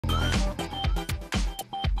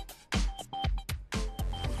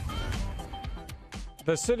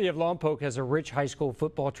The city of Lompoc has a rich high school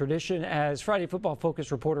football tradition. As Friday Football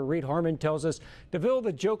Focus reporter Reed Harmon tells us, DeVille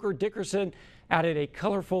the Joker Dickerson added a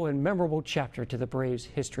colorful and memorable chapter to the Braves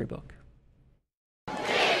history book.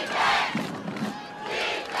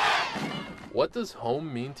 What does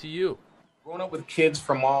home mean to you? Growing up with kids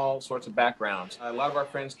from all sorts of backgrounds, a lot of our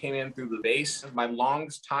friends came in through the base. My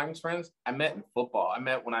longest time friends I met in football. I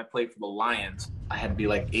met when I played for the Lions. I had to be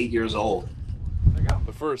like 8 years old.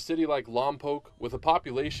 But for a city like Lompoc, with a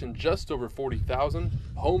population just over 40,000,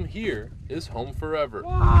 home here is home forever.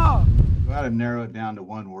 Wow. If I had to narrow it down to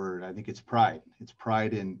one word, I think it's pride. It's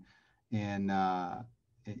pride in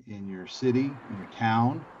your city, in your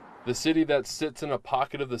town. The city that sits in a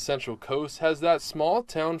pocket of the Central Coast has that small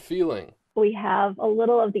town feeling. We have a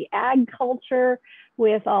little of the ag culture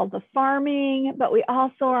with all the farming, but we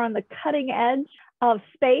also are on the cutting edge of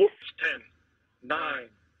space. 10, 9,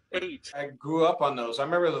 8. I grew up on those. I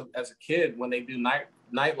remember as a kid when they do night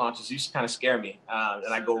launches, it used to kind of scare me,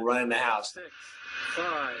 and I go run in the house. 6,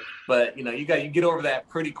 5. But you get over that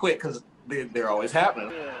pretty quick because they're always happening.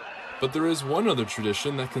 4. But there is one other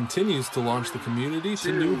tradition that continues to launch the community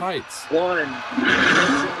to new heights. 1.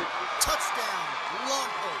 Touchdown,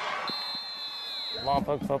 Lompoc.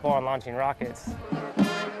 Lompoc football and launching rockets.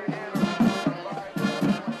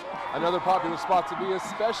 Another popular spot to be,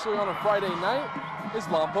 especially on a Friday night, is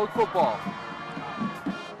Lompoc football.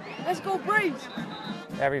 Let's go Braves!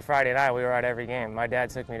 Every Friday night we were at every game. My dad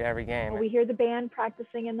took me to every game. We hear the band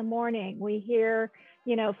practicing in the morning. We hear,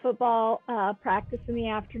 football practice in the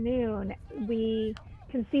afternoon. We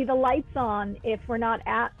can see the lights on. If we're not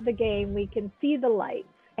at the game, we can see the lights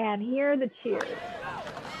and hear the cheers.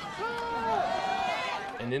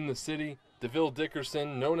 And in the city, DeVille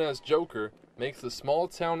Dickerson, known as Joker, makes the small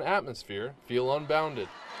town atmosphere feel unbounded.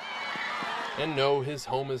 And no, his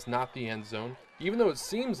home is not the end zone, even though it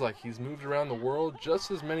seems like he's moved around the world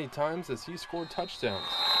just as many times as he scored touchdowns.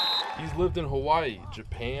 He's lived in Hawaii,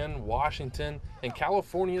 Japan, Washington, and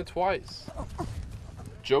California twice.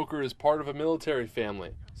 Joker is part of a military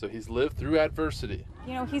family, so he's lived through adversity.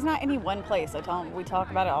 He's not any one place. I tell him, we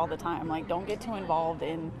talk about it all the time. Like, don't get too involved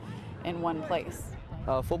in one place.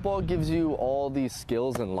 Football gives you all these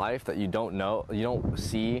skills in life that you don't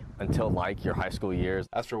see until your high school years.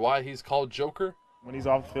 As for why he's called Joker, when he's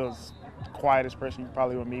off the field, he's the quietest person you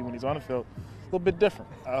probably will meet. When he's on the field, a little bit different.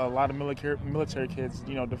 A lot of military kids,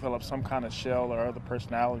 develop some kind of shell or other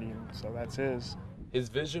personality, and so that's his. His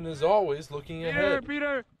vision is always looking ahead,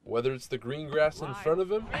 whether it's the green grass in front of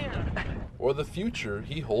him or the future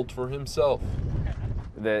he holds for himself.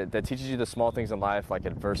 That teaches you the small things in life, like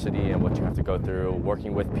adversity and what you have to go through,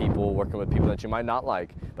 working with people that you might not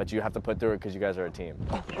like, but you have to put through it because you guys are a team.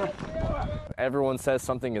 Everyone says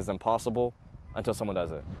something is impossible until someone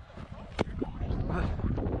does it.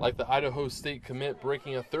 Like the Idaho State commit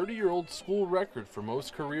breaking a 30-year-old school record for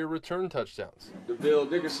most career return touchdowns. DeVille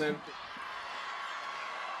Dickerson.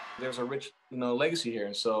 There's a rich, legacy here,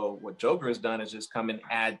 and so what Joker has done is just come and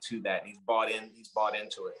add to that. He's bought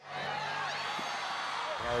into it.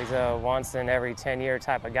 He's a once in every 10-year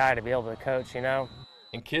type of guy to be able to coach,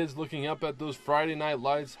 And kids looking up at those Friday night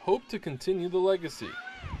lights hope to continue the legacy.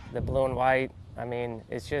 The blue and white,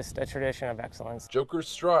 it's just a tradition of excellence. Joker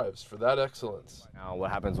strives for that excellence. Now,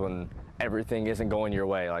 what happens when everything isn't going your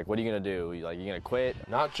way? What are you going to do? You going to quit?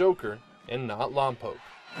 Not Joker and not Lompoc.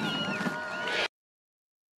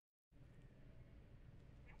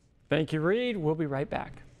 Thank you, Reed. We'll be right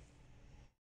back.